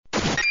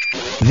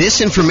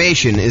This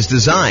information is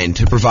designed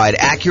to provide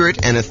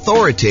accurate and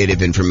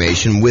authoritative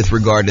information with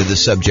regard to the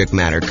subject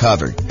matter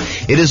covered.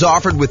 It is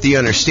offered with the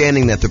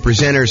understanding that the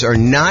presenters are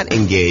not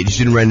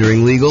engaged in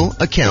rendering legal,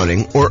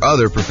 accounting, or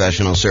other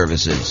professional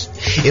services.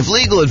 If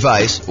legal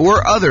advice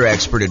or other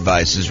expert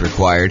advice is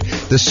required,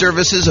 the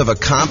services of a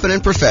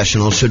competent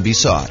professional should be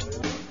sought.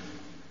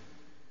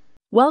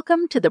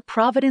 Welcome to the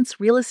Providence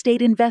Real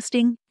Estate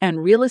Investing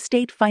and Real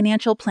Estate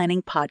Financial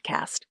Planning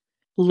Podcast.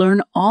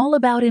 Learn all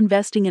about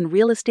investing in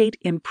real estate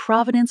in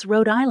Providence,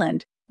 Rhode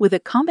Island, with a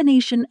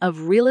combination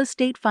of real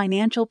estate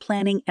financial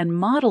planning and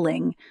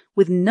modeling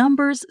with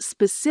numbers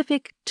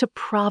specific to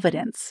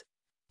Providence,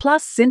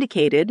 plus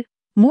syndicated,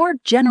 more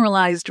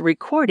generalized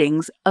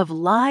recordings of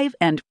live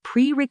and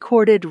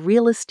pre-recorded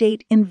real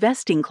estate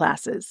investing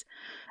classes,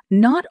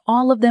 not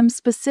all of them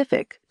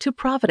specific to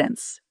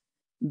Providence.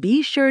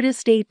 Be sure to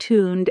stay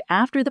tuned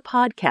after the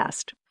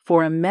podcast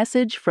for a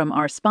message from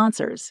our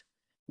sponsors.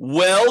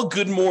 Well,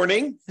 good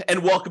morning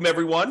and welcome,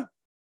 everyone.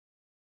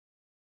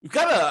 We've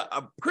got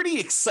a pretty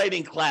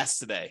exciting class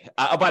today.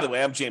 By the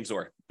way, I'm James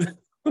Orr.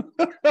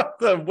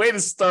 The way to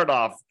start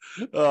off.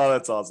 Oh,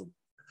 that's awesome.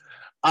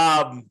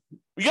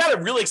 We got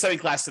a really exciting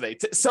class today.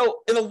 So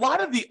in a lot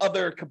of the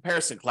other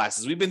comparison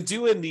classes, we've been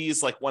doing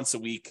these like once a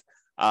week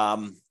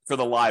for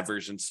the live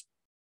versions.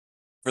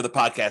 For the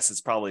podcast,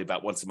 it's probably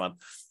about once a month.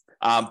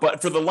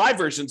 But for the live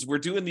versions, we're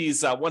doing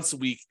these once a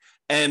week.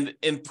 And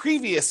in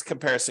previous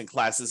comparison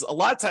classes, a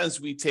lot of times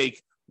we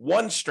take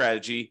one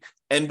strategy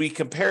and we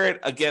compare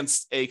it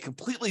against a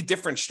completely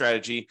different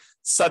strategy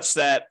such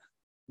that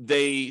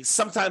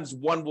sometimes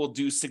one will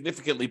do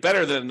significantly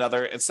better than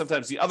another, and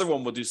sometimes the other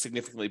one will do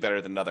significantly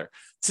better than another.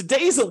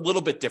 Today is a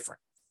little bit different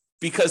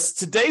because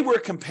today we're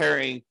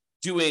comparing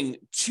doing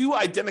two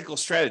identical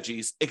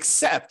strategies,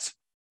 except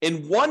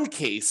in one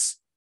case,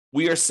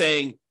 we are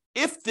saying,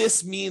 if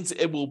this means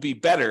it will be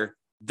better,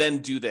 then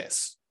do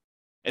this.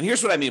 And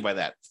here's what I mean by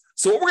that.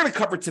 So what we're going to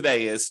cover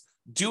today is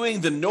doing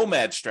the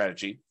nomad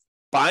strategy,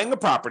 buying a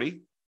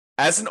property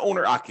as an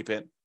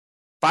owner-occupant,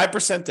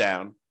 5%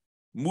 down,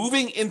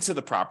 moving into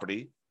the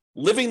property,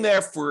 living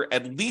there for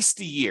at least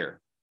a year.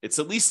 It's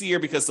at least a year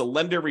because the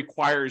lender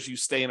requires you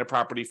stay in a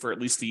property for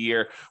at least a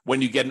year when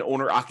you get an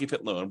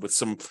owner-occupant loan, with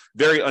some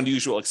very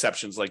unusual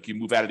exceptions, like you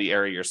move out of the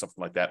area or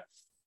something like that.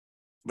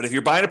 But if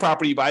you're buying a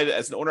property, you buy it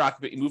as an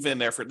owner-occupant, you move in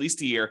there for at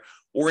least a year,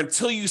 or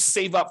until you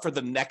save up for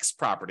the next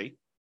property.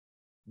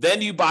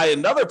 Then you buy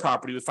another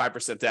property with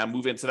 5% down,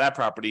 move into that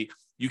property.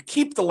 You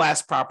keep the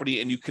last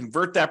property and you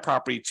convert that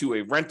property to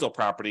a rental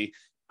property.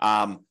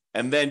 And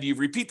then you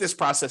repeat this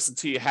process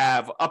until you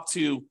have up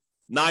to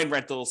 9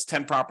 rentals,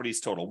 10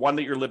 properties total, one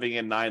that you're living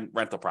in, 9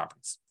 rental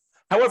properties.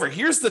 However,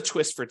 here's the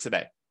twist for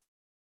today.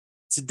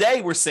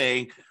 Today, we're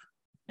saying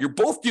you're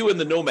both doing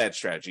the nomad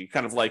strategy,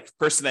 kind of like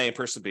person A and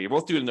person B. You're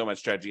both doing the nomad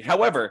strategy.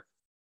 However,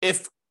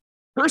 if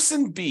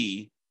person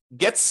B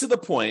gets to the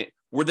point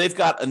where they've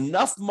got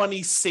enough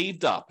money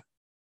saved up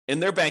in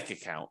their bank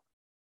account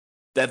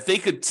that they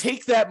could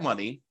take that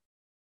money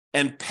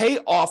and pay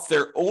off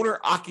their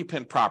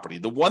owner-occupant property,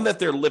 the one that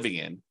they're living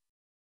in,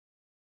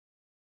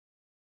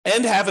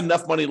 and have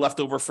enough money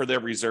left over for their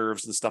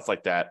reserves and stuff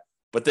like that,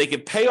 but they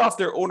can pay off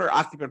their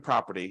owner-occupant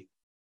property.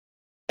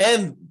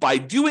 And by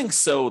doing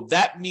so,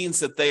 that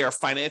means that they are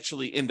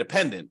financially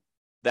independent,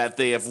 that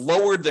they have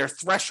lowered their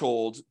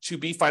threshold to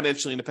be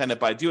financially independent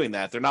by doing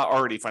that. They're not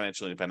already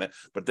financially independent,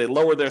 but they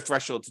lower their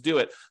threshold to do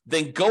it.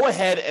 Then go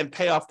ahead and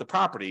pay off the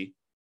property,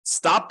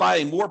 stop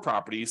buying more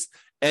properties,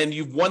 and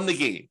you've won the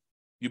game.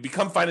 You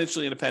become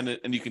financially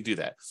independent and you can do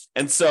that.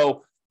 And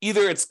so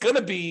either it's going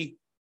to be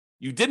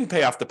you didn't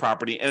pay off the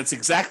property and it's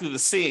exactly the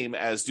same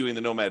as doing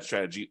the nomad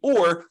strategy,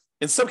 or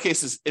in some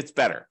cases, it's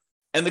better.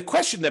 And the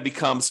question that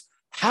becomes,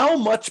 how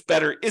much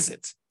better is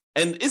it?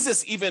 And is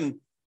this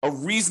even a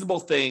reasonable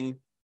thing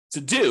to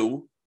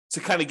do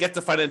to kind of get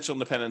to financial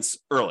independence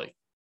early?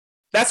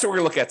 That's what we're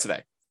going to look at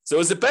today.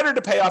 So is it better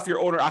to pay off your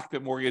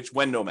owner-occupant mortgage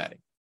when nomading?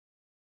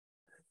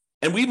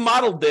 And we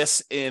modeled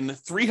this in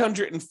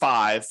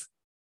 305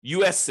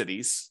 U.S.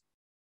 cities,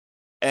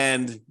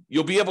 and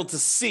you'll be able to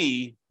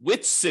see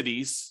which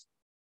cities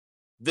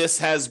this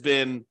has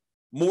been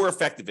more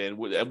effective in,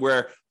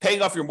 where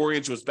paying off your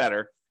mortgage was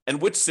better,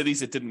 and which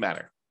cities it didn't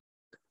matter.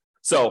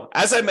 So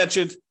as I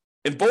mentioned,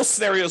 in both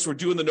scenarios, we're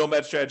doing the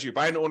nomad strategy. You're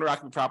buying an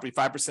owner-occupant property,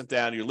 5%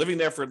 down. You're living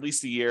there for at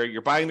least a year.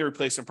 You're buying the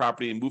replacement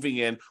property and moving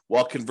in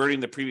while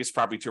converting the previous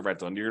property to a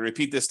rental. And you're going to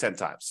repeat this 10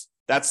 times.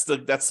 That's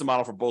the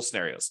model for both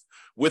scenarios.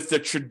 With the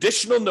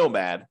traditional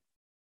nomad,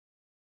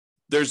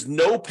 there's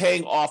no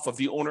paying off of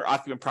the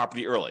owner-occupant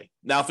property early.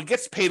 Now, if it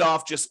gets paid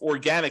off just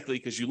organically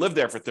because you lived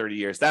there for 30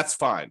 years, that's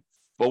fine.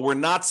 But we're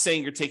not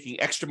saying you're taking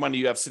extra money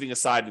you have sitting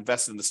aside,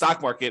 invested in the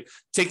stock market,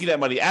 taking that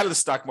money out of the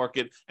stock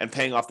market and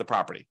paying off the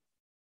property.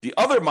 The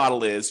other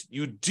model is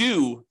you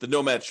do the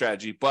nomad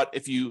strategy, but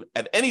if you,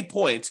 at any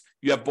point,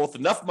 you have both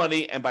enough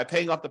money and by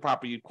paying off the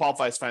property, you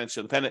qualify as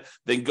financially independent,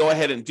 then go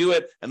ahead and do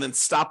it and then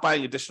stop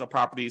buying additional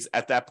properties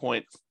at that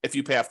point if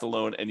you pay off the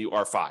loan and you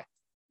are fine.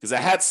 Because I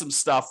had some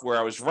stuff where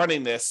I was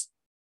running this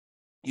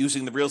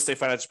using the Real Estate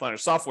Financial Planner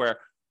software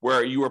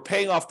where you were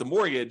paying off the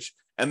mortgage,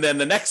 and then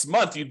the next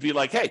month you'd be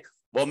like, hey,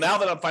 well, now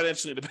that I'm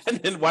financially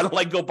independent, why don't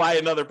I go buy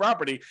another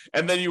property?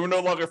 And then you were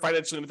no longer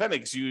financially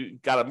independent because you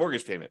got a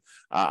mortgage payment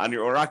on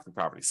your owner-occupant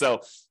property.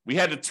 So we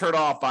had to turn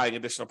off buying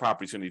additional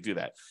properties when you do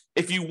that.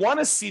 If you want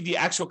to see the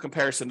actual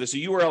comparison, there's a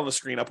URL on the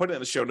screen. I'll put it in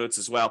the show notes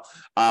as well.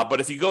 But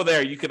if you go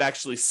there, you could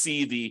actually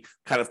see the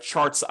kind of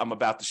charts I'm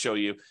about to show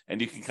you, and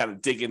you can kind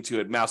of dig into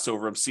it, mouse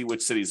over them, see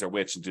which cities are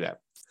which, and do that.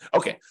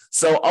 Okay,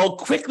 so I'll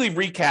quickly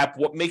recap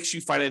what makes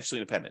you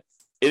financially independent.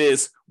 It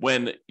is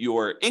when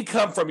your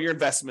income from your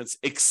investments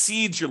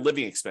exceeds your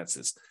living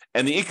expenses.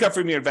 And the income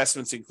from your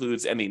investments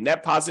includes any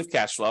net positive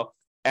cash flow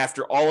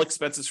after all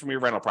expenses from your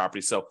rental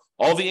property. So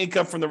all the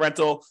income from the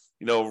rental,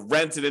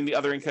 rent and any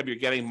other income you're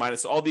getting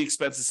minus all the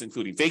expenses,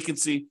 including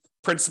vacancy,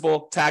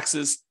 principal,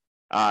 taxes,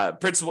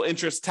 principal,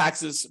 interest,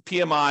 taxes,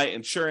 PMI,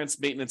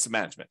 insurance, maintenance, and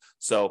management.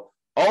 So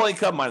all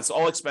income minus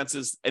all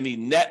expenses, any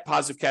net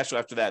positive cash flow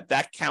after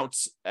that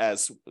counts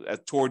as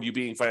toward you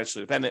being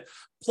financially independent,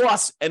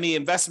 plus any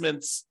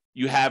investments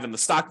you have in the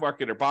stock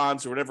market or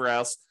bonds or whatever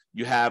else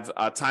you have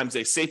times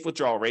a safe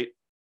withdrawal rate.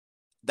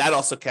 That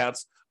also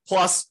counts.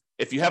 Plus,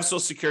 if you have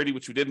Social Security,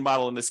 which we didn't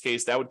model in this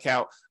case, that would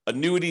count.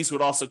 Annuities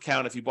would also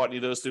count if you bought any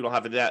of those. We don't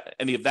have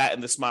any of that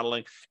in this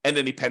modeling, and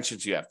any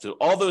pensions you have. So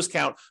all those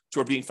count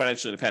toward being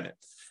financially independent.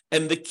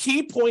 And the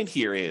key point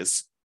here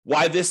is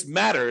why this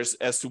matters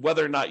as to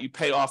whether or not you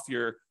pay off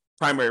your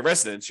primary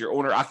residence, your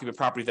owner-occupant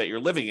property that you're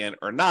living in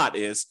or not,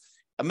 is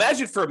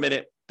imagine for a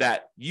minute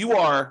that you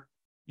are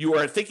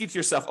thinking to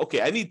yourself,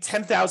 okay, I need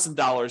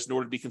 $10,000 in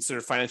order to be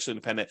considered financially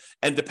independent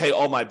and to pay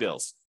all my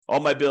bills. All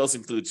my bills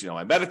includes,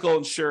 my medical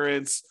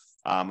insurance,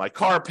 my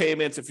car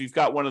payments, if you've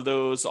got one of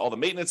those, all the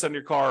maintenance on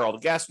your car, all the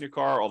gas in your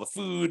car, all the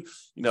food,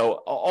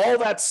 all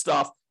that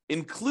stuff,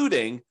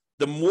 including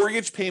the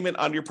mortgage payment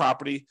on your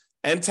property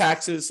and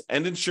taxes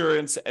and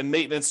insurance and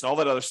maintenance and all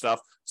that other stuff.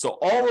 So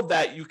all of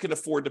that you can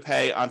afford to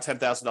pay on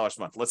 $10,000 a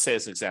month, let's say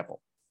as an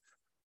example.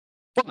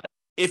 But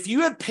if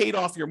you had paid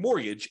off your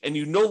mortgage and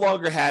you no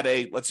longer had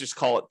let's just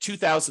call it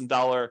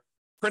 $2,000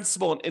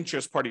 principal and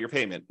interest part of your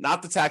payment,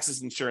 not the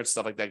taxes, insurance,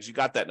 stuff like that, because you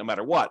got that no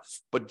matter what,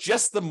 but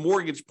just the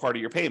mortgage part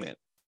of your payment,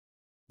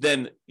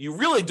 then you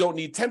really don't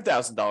need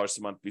 $10,000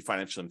 a month to be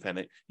financially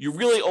independent. You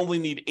really only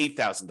need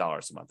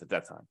 $8,000 a month at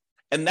that time.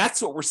 And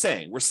that's what we're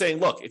saying. We're saying,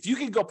 look, if you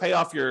can go pay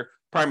off your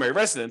primary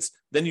residence,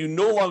 then you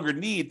no longer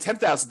need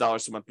 $10,000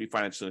 a month to be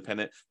financially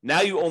independent.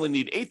 Now you only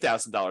need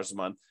 $8,000 a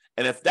month.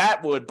 And if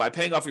that would, by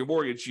paying off your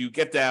mortgage, you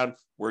get down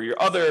where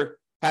your other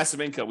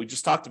passive income we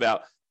just talked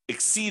about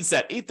exceeds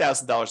that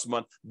 $8,000 a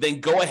month, then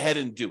go ahead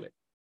and do it.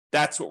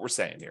 That's what we're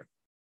saying here.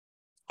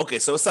 Okay,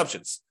 so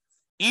assumptions.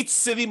 Each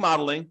city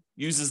modeling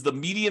uses the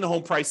median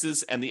home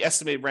prices and the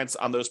estimated rents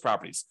on those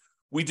properties.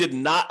 We did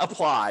not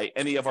apply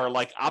any of our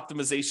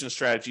optimization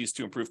strategies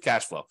to improve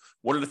cash flow.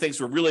 One of the things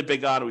we're really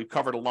big on, and we've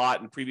covered a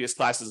lot in previous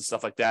classes and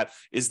stuff like that,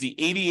 is the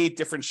 88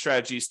 different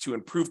strategies to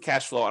improve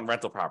cash flow on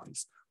rental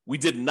properties. We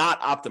did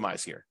not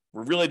optimize here.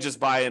 We're really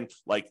just buying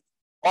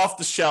off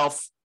the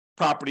shelf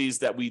properties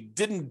that we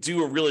didn't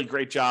do a really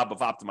great job of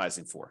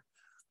optimizing for.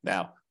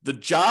 Now, the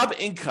job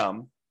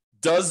income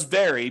does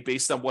vary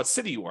based on what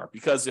city you are,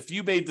 because if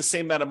you made the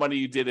same amount of money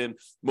you did in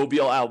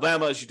Mobile,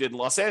 Alabama as you did in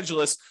Los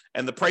Angeles,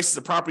 and the prices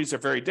of properties are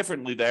very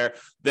differently there,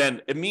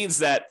 then it means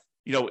that,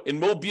 in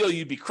Mobile,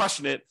 you'd be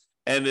crushing it,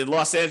 and in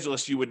Los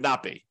Angeles, you would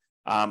not be.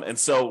 And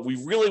so we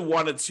really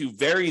wanted to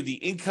vary the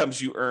incomes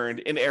you earned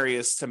in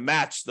areas to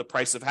match the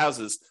price of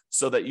houses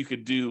so that you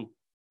could do,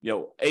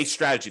 a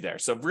strategy there.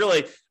 So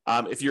really,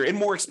 if you're in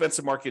more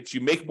expensive markets,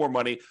 you make more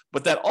money,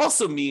 but that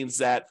also means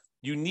that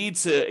you need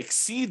to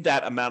exceed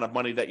that amount of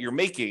money that you're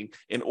making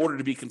in order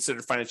to be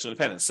considered financially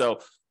independent. So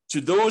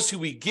to those who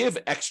we give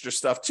extra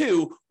stuff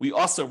to, we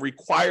also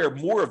require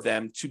more of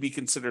them to be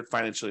considered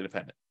financially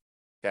independent.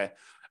 Okay.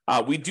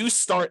 We do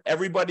start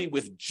everybody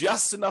with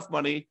just enough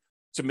money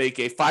to make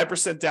a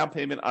 5% down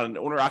payment on an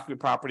owner-occupant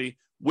property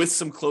with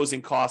some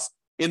closing costs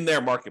in their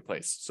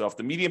marketplace. So if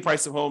the median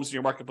price of homes in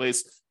your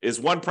marketplace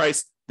is one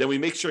price, then we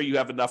make sure you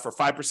have enough for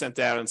 5%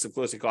 down and some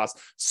closing costs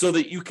so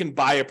that you can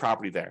buy a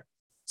property there.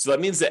 So that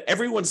means that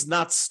everyone's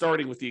not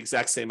starting with the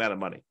exact same amount of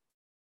money.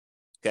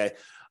 Okay.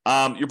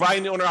 You're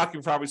buying the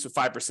owner-occupant properties with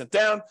 5%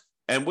 down,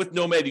 and with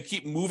Nomad, you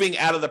keep moving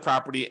out of the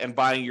property and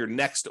buying your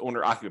next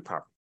owner-occupant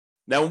property.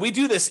 Now, when we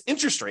do this, the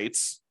interest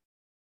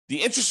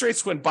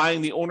rates when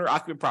buying the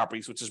owner-occupant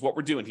properties, which is what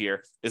we're doing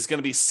here, is going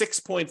to be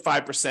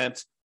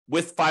 6.5%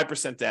 with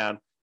 5% down.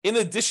 In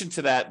addition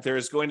to that, there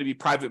is going to be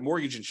private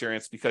mortgage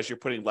insurance because you're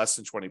putting less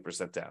than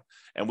 20% down.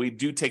 And we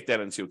do take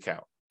that into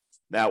account.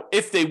 Now,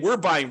 if they were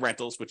buying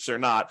rentals, which they're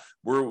not,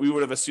 we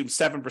would have assumed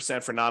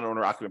 7% for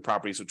non-owner occupant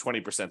properties with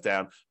 20%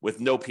 down with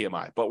no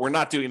PMI. But we're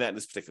not doing that in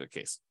this particular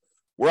case.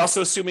 We're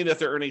also assuming that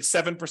they're earning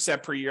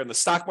 7% per year in the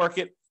stock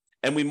market.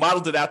 And we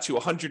modeled it out to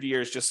 100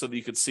 years just so that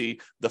you could see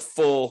the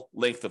full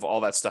length of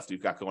all that stuff that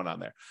you've got going on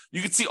there.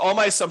 You can see all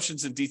my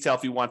assumptions in detail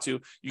if you want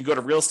to. You can go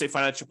to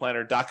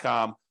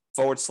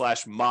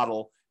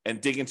realestatefinancialplanner.com/model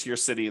and dig into your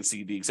city and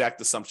see the exact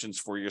assumptions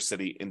for your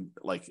city in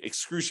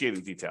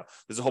excruciating detail.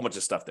 There's a whole bunch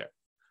of stuff there.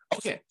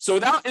 Okay, so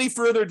without any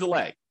further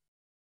delay,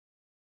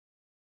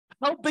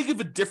 how big of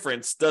a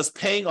difference does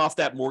paying off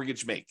that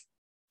mortgage make?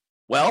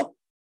 Well,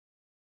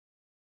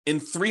 in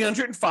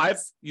 305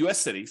 US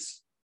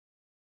cities,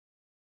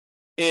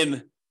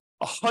 in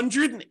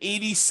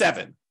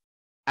 187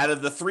 out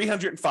of the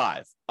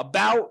 305,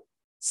 about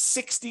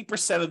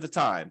 60% of the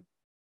time,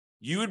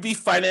 you would be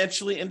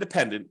financially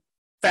independent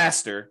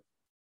faster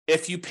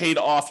if you paid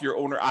off your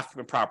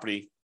owner-occupant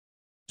property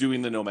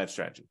doing the nomad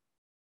strategy.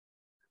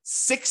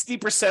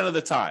 60% of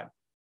the time,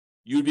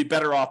 you would be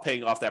better off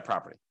paying off that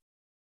property.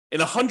 In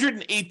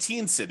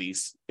 118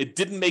 cities, it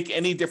didn't make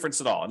any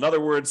difference at all. In other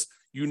words,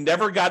 you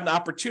never got an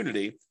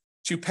opportunity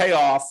to pay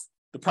off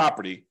the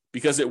property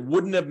because it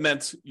wouldn't have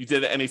meant you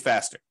did it any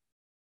faster.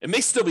 It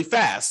may still be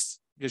fast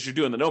because you're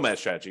doing the nomad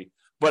strategy,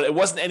 but it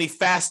wasn't any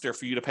faster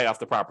for you to pay off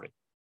the property.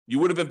 You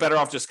would have been better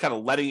off just kind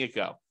of letting it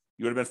go.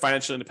 You would have been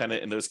financially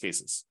independent in those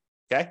cases,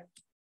 okay?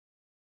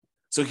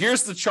 So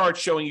here's the chart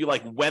showing you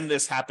like when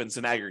this happens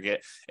in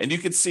aggregate. And you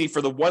can see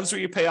for the ones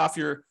where you pay off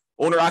your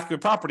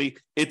owner-occupant property,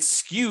 it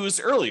skews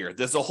earlier.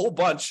 There's a whole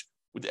bunch.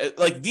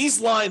 Like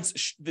these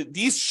lines,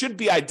 these should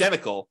be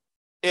identical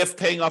if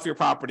paying off your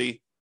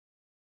property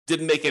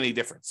didn't make any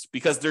difference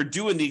because they're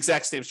doing the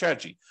exact same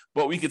strategy.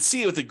 But we could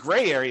see with the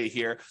gray area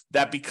here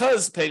that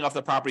because paying off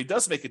the property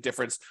does make a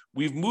difference,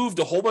 we've moved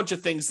a whole bunch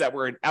of things that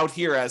were out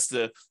here as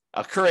the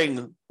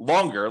occurring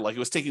longer, like it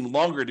was taking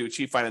longer to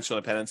achieve financial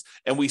independence,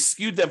 and we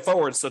skewed them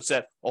forward such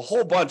that a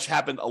whole bunch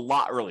happened a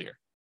lot earlier,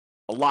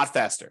 a lot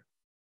faster.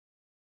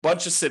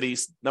 Bunch of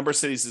cities, number of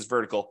cities is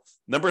vertical,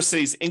 number of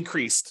cities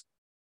increased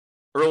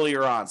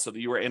earlier on so that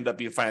you end up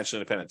being financially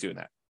independent doing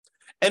that.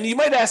 And you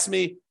might ask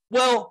me,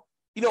 well,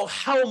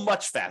 how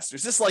much faster?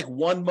 Is this like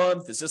 1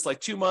 month? Is this like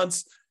 2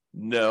 months?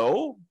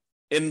 No.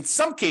 In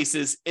some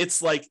cases,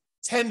 it's like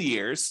 10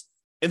 years.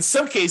 In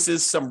some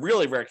cases, some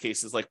really rare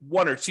cases, like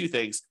 1 or 2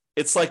 things,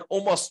 it's like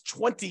almost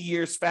 20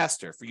 years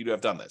faster for you to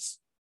have done this,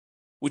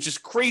 which is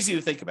crazy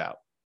to think about.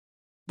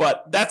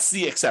 But that's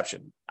the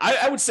exception.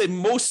 I would say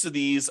most of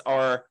these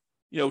are,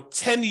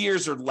 10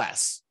 years or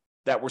less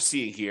that we're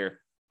seeing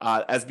here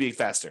as being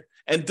faster.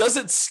 And does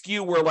it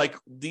skew where like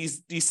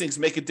these things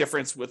make a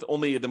difference with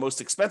only the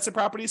most expensive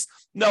properties?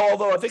 No,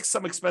 although I think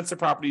some expensive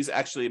properties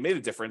actually made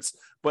a difference.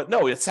 But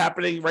no, it's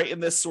happening right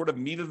in this sort of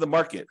meat of the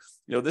market.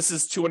 This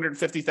is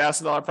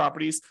 $250,000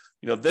 properties.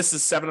 This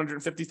is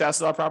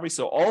 $750,000 properties.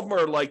 So all of them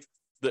are like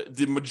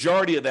the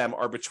majority of them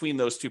are between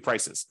those two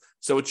prices.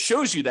 So it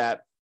shows you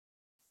that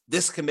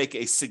this can make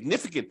a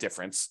significant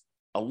difference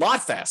a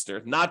lot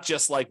faster, not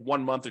just like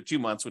 1 month or 2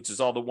 months, which is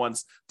all the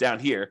ones down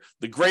here.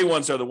 The gray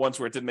ones are the ones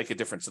where it didn't make a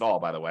difference at all,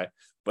 by the way.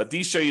 But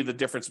these show you the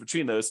difference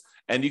between those.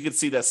 And you can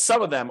see that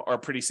some of them are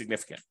pretty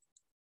significant.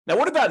 Now,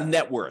 what about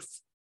net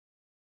worth?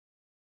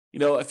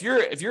 If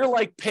you're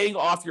like paying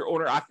off your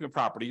owner-occupant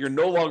property, you're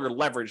no longer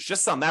leveraged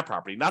just on that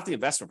property, not the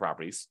investment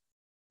properties,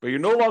 but you're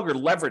no longer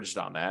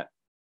leveraged on that.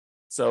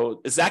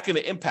 So is that going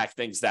to impact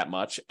things that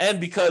much? And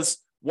because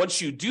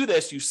once you do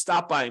this, you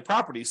stop buying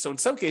properties. So in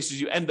some cases,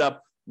 you end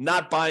up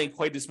not buying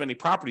quite as many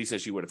properties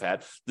as you would have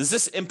had. Does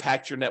this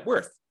impact your net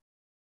worth?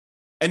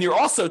 And you're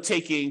also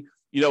taking,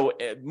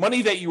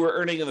 money that you were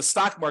earning in the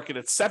stock market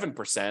at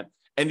 7%,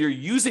 and you're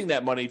using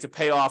that money to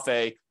pay off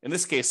in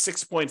this case,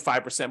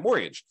 6.5%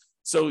 mortgage.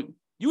 So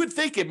you would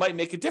think it might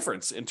make a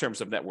difference in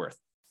terms of net worth.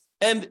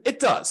 And it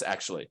does,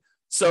 actually.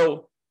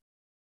 So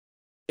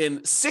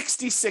in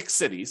 66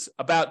 cities,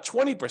 about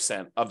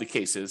 20% of the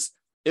cases,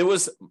 it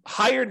was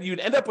higher.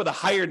 You'd end up with a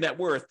higher net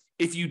worth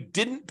if you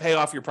didn't pay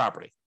off your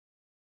property.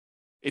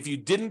 If you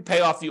didn't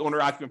pay off the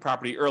owner-occupant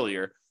property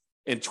earlier,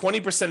 in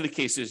 20% of the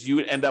cases, you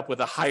would end up with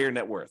a higher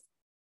net worth.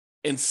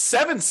 In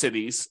 7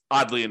 cities,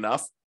 oddly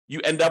enough, you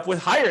end up with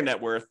higher net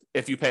worth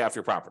if you pay off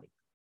your property,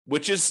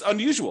 which is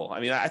unusual. I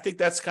mean, I think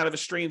that's kind of a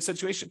strange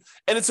situation.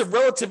 And it's a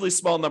relatively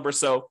small number,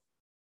 so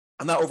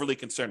I'm not overly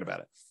concerned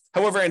about it.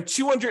 However, in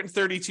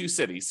 232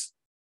 cities,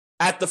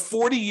 at the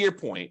 40-year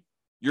point,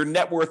 your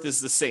net worth is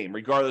the same,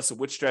 regardless of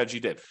which strategy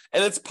you did.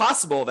 And it's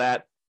possible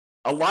that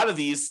a lot of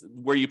these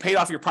where you paid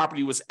off your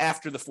property was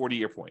after the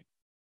 40-year point,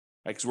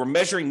 right? Because we're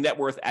measuring net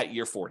worth at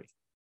year 40.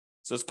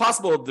 So it's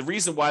possible the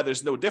reason why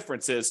there's no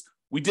difference is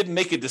we didn't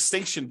make a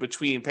distinction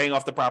between paying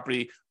off the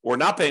property or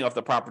not paying off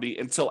the property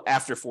until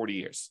after 40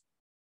 years.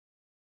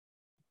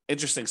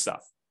 Interesting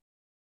stuff.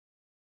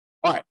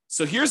 All right,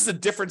 so here's the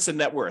difference in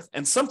net worth.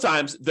 And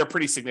sometimes they're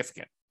pretty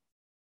significant.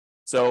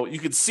 So you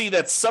can see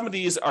that some of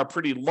these are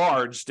pretty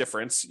large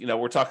difference.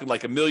 We're talking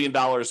like $1 million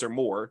or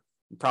more.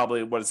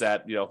 Probably, what is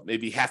that?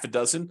 Maybe half a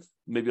dozen,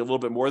 maybe a little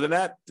bit more than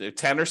that,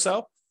 10 or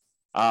so.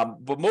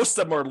 But most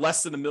of them are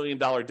less than $1 million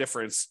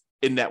difference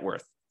in net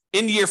worth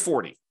in year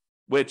 40,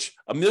 which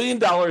 $1 million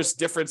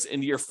difference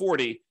in year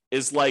 40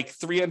 is like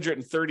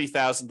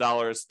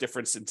 $330,000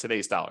 difference in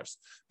today's dollars.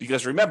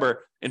 Because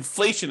remember,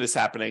 inflation is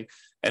happening,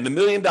 and $1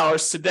 million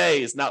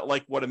today is not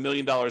like what $1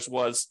 million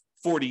was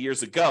 40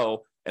 years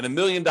ago, and $1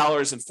 million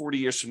in 40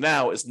 years from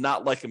now is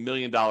not like $1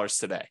 million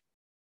today.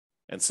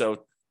 And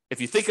so if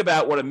you think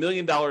about what $1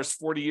 million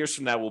 40 years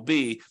from now will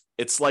be,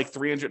 it's like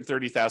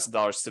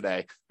 $330,000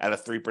 today at a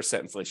 3%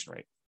 inflation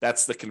rate.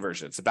 That's the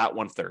conversion. It's about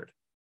 1/3.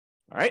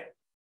 All right.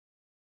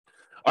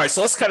 All right.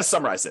 So let's kind of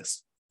summarize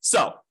this.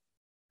 So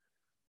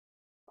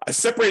I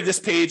separated this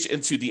page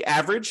into the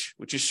average,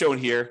 which is shown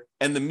here,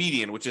 and the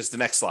median, which is the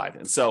next slide.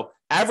 And so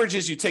average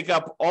is you take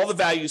up all the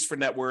values for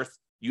net worth,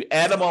 you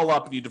add them all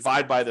up, and you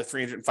divide by the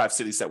 305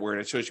 cities that we're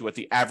in. It shows you what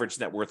the average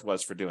net worth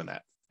was for doing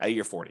that at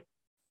year 40.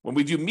 When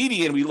we do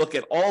median, we look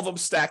at all of them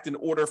stacked in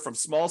order from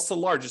smallest to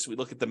largest. We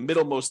look at the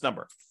middlemost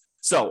number.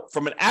 So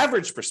from an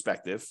average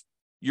perspective,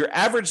 your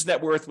average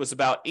net worth was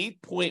about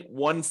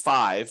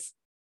 $8.15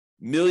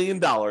 million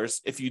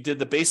if you did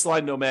the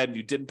baseline nomad and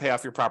you didn't pay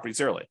off your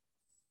properties early.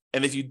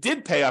 And if you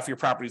did pay off your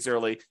properties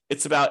early,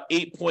 it's about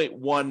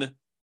 8.11.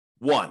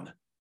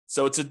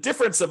 So it's a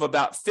difference of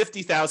about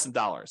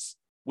 $50,000,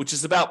 which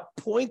is about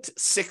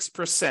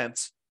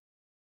 0.6%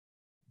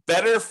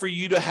 better for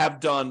you to have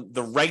done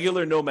the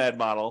regular nomad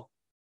model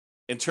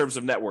in terms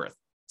of net worth.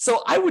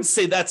 So I would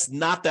say that's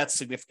not that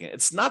significant.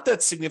 It's not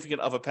that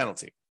significant of a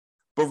penalty.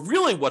 But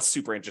really what's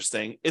super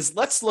interesting is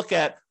let's look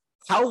at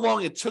how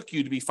long it took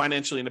you to be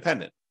financially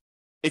independent.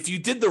 If you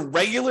did the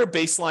regular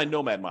baseline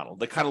nomad model,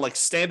 the kind of like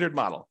standard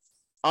model,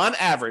 on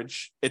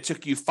average, it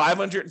took you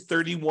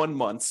 531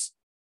 months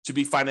to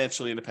be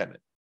financially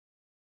independent.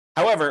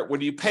 However,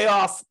 when you pay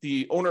off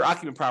the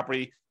owner-occupant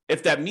property,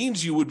 if that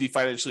means you would be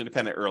financially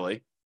independent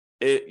early,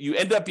 you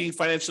end up being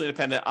financially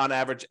independent on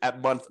average at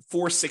month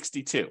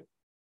 462.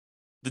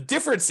 The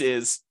difference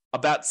is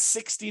about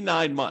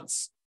 69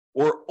 months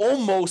or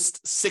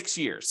almost 6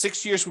 years.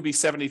 6 years would be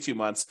 72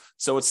 months.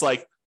 So it's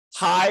like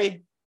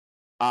high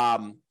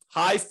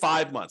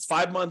 5 months,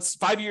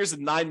 5 years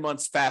and 9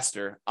 months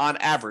faster on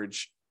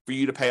average for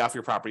you to pay off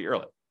your property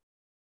early.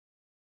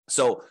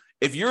 So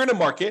if you're in a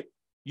market,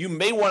 you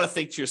may want to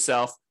think to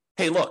yourself,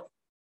 hey, look,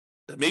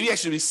 maybe I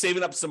should be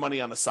saving up some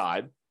money on the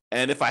side.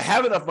 And if I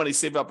have enough money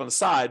saved up on the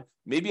side,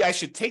 maybe I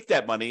should take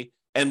that money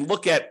and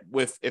look at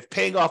if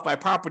paying off my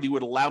property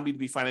would allow me to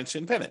be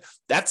financially independent.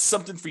 That's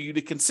something for you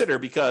to consider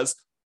because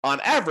on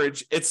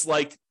average, it's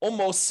like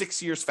almost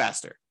 6 years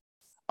faster.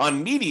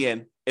 On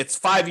median, it's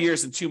 5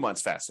 years and 2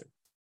 months faster.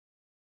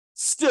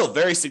 Still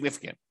very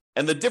significant.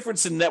 And the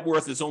difference in net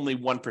worth is only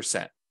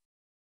 1%.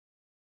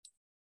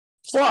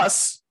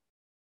 Plus,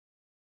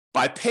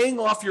 by paying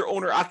off your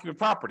owner-occupant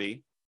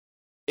property,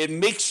 it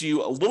makes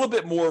you a little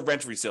bit more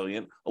rent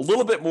resilient, a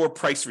little bit more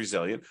price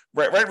resilient.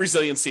 Rent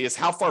resiliency is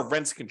how far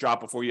rents can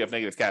drop before you have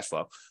negative cash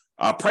flow.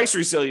 Price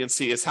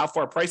resiliency is how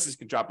far prices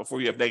can drop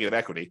before you have negative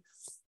equity.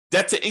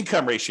 Debt to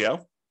income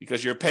ratio,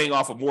 because you're paying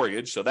off a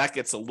mortgage, so that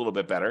gets a little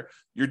bit better.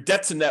 Your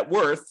debt to net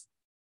worth,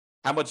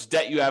 how much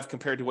debt you have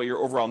compared to what your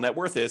overall net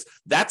worth is,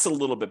 that's a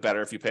little bit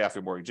better if you pay off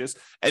your mortgages.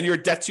 And your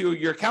debt to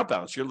your account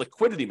balance, your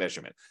liquidity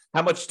measurement,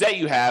 how much debt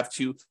you have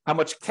to how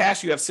much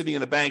cash you have sitting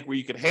in the bank where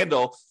you can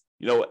handle,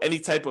 any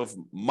type of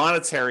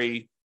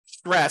monetary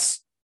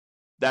stress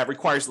that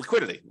requires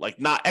liquidity, like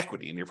not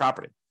equity in your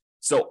property.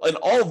 So in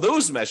all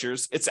those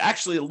measures, it's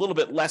actually a little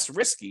bit less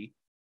risky.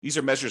 These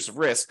are measures of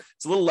risk.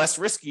 It's a little less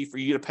risky for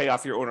you to pay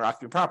off your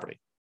owner-occupant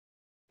property.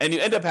 And you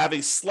end up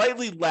having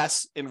slightly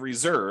less in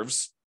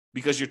reserves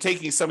because you're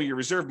taking some of your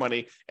reserve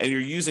money and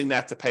you're using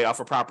that to pay off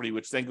a property,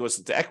 which then goes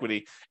into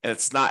equity, and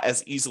it's not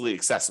as easily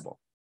accessible.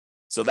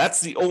 So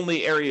that's the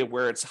only area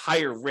where it's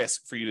higher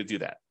risk for you to do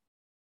that.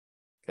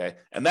 Okay.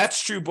 And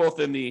that's true both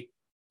in the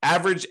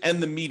average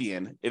and the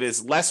median. It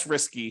is less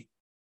risky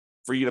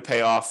for you to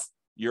pay off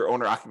your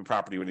owner-occupant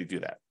property when you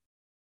do that.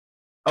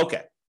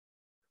 Okay.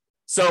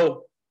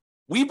 So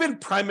we've been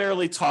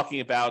primarily talking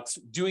about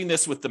doing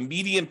this with the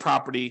median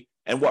property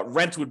and what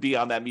rent would be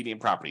on that median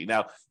property.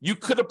 Now, you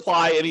could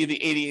apply any of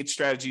the 88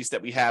 strategies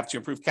that we have to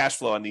improve cash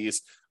flow on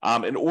these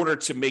in order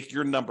to make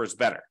your numbers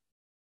better.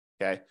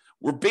 Okay.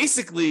 We're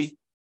basically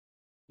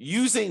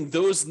using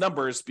those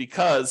numbers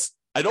because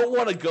I don't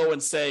want to go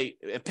and say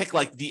and pick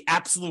like the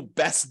absolute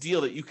best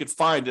deal that you could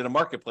find in a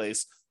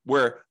marketplace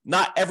where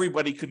not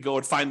everybody could go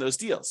and find those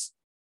deals.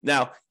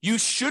 Now, you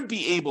should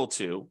be able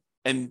to,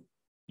 and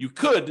you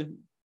could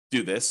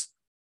do this,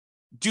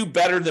 do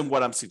better than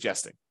what I'm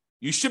suggesting.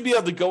 You should be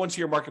able to go into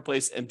your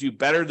marketplace and do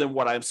better than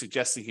what I'm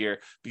suggesting here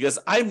because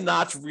I'm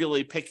not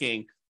really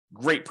picking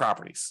great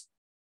properties.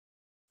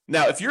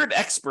 Now, if you're an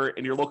expert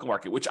in your local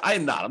market, which I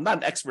am not, I'm not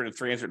an expert in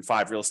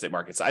 305 real estate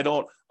markets. I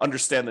don't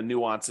understand the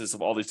nuances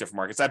of all these different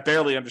markets. I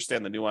barely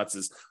understand the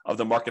nuances of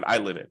the market I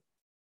live in.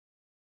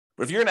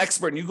 But if you're an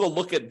expert and you go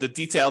look at the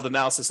detailed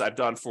analysis I've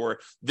done for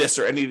this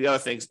or any of the other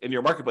things in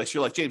your marketplace,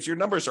 you're like, James, your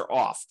numbers are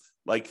off.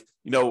 Like,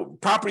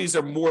 properties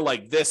are more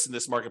like this in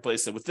this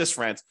marketplace than with this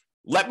rent.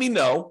 Let me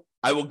know.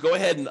 I will go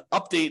ahead and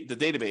update the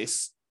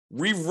database,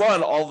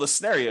 rerun all the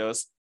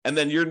scenarios, and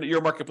then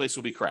your marketplace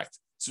will be correct.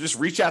 So just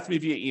reach out to me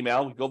via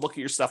email, go look at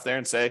your stuff there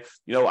and say,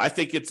 I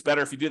think it's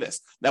better if you do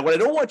this. Now, what I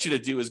don't want you to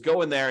do is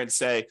go in there and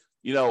say,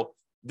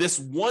 this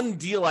one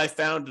deal I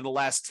found in the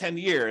last 10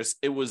 years,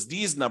 it was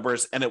these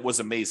numbers and it was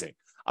amazing.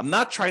 I'm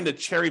not trying to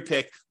cherry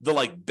pick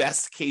the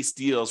best case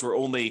deals where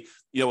only,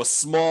 a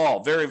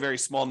small, very, very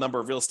small number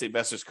of real estate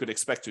investors could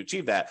expect to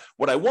achieve that.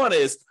 What I want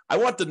is I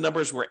want the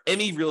numbers where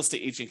any real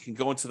estate agent can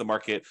go into the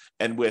market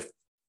and with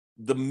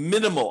the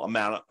minimal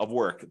amount of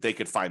work they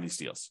could find these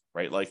deals,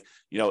 right? Like,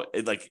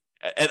 like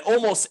at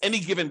almost any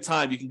given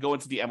time, you can go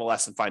into the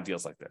MLS and find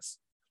deals like this.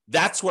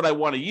 That's what I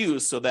want to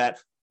use so that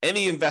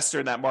any investor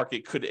in that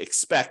market could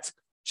expect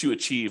to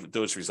achieve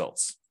those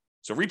results.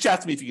 So reach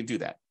out to me if you can do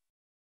that.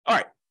 All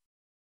right.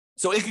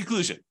 So in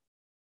conclusion,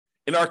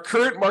 in our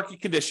current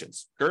market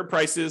conditions, current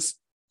prices,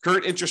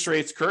 current interest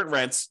rates, current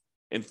rents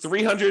in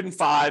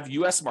 305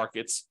 US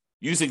markets,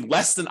 using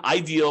less than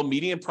ideal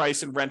median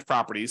price and rent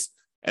properties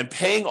and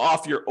paying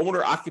off your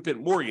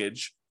owner-occupant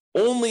mortgage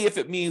only if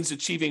it means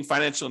achieving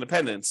financial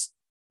independence,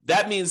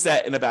 that means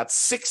that in about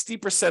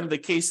 60% of the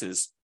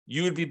cases,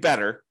 you would be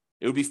better.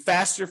 It would be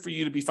faster for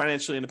you to be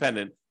financially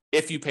independent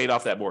if you paid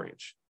off that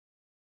mortgage.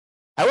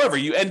 However,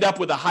 you end up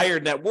with a higher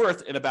net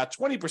worth in about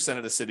 20%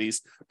 of the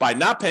cities by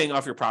not paying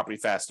off your property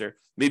faster,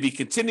 maybe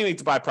continuing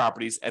to buy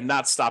properties and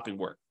not stopping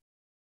work.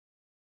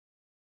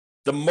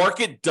 The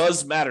market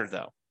does matter,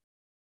 though.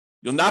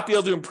 You'll not be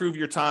able to improve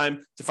your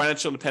time to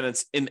financial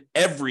independence in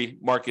every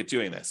market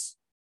doing this.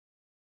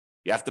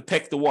 You have to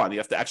pick the one. You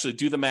have to actually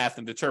do the math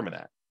and determine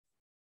that.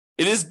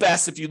 It is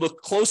best if you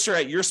look closer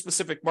at your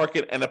specific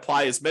market and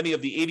apply as many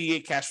of the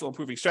 88 cash flow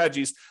improving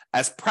strategies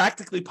as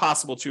practically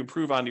possible to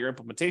improve on your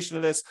implementation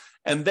of this,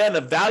 and then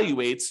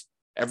evaluate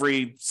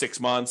every 6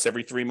 months,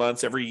 every 3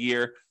 months, every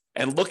year,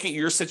 and look at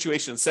your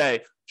situation and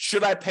say,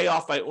 should I pay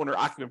off my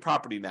owner-occupant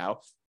property now?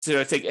 Should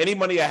I take any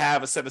money I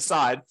have and set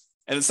aside?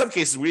 And in some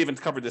cases, we even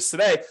covered this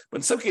today, but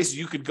in some cases,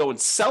 you could go and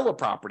sell a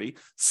property,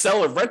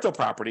 sell a rental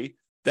property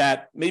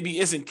that maybe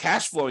isn't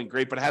cash flowing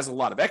great, but has a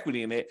lot of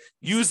equity in it.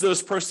 Use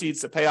those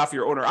proceeds to pay off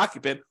your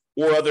owner-occupant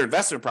or other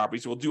investment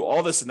properties. We'll do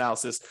all this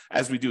analysis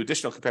as we do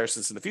additional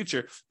comparisons in the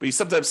future. But you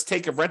sometimes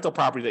take a rental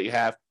property that you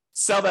have,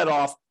 sell that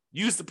off,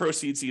 use the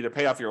proceeds to either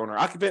pay off your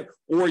owner-occupant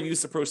or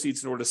use the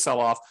proceeds in order to sell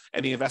off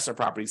any investment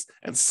properties.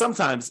 And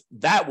sometimes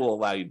that will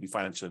allow you to be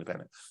financially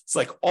independent. It's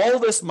like all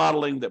this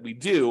modeling that we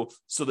do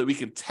so that we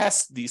can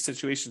test these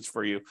situations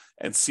for you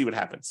and see what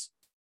happens.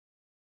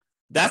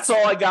 That's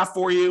all I got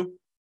for you.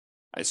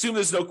 I assume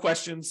there's no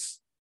questions.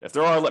 If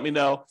there are, let me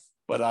know.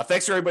 But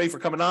thanks everybody for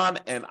coming on,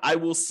 and I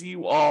will see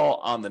you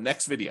all on the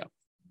next video.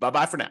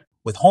 Bye-bye for now.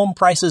 With home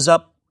prices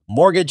up,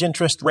 mortgage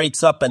interest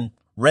rates up, and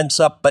rents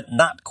up, but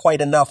not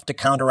quite enough to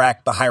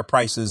counteract the higher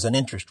prices and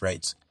interest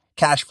rates,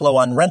 cash flow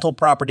on rental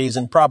properties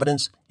in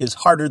Providence is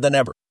harder than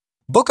ever.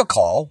 Book a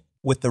call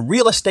with the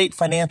Real Estate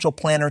Financial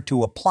Planner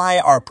to apply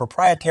our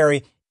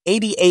proprietary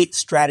 88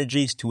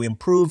 strategies to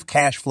improve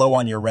cash flow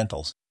on your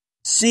rentals.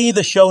 See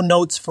the show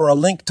notes for a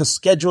link to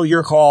schedule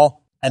your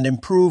call and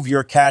improve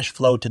your cash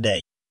flow today.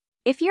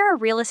 If you're a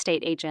real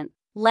estate agent,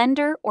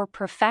 lender, or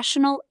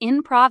professional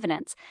in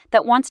Providence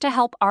that wants to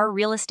help our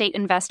real estate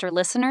investor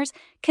listeners,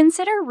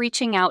 consider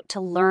reaching out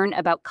to learn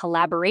about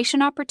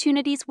collaboration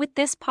opportunities with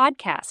this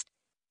podcast.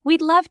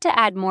 We'd love to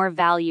add more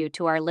value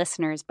to our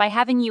listeners by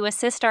having you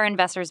assist our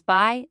investors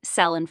buy,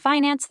 sell, and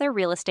finance their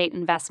real estate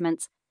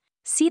investments.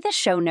 See the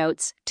show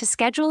notes to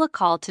schedule a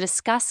call to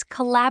discuss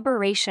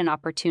collaboration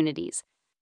opportunities.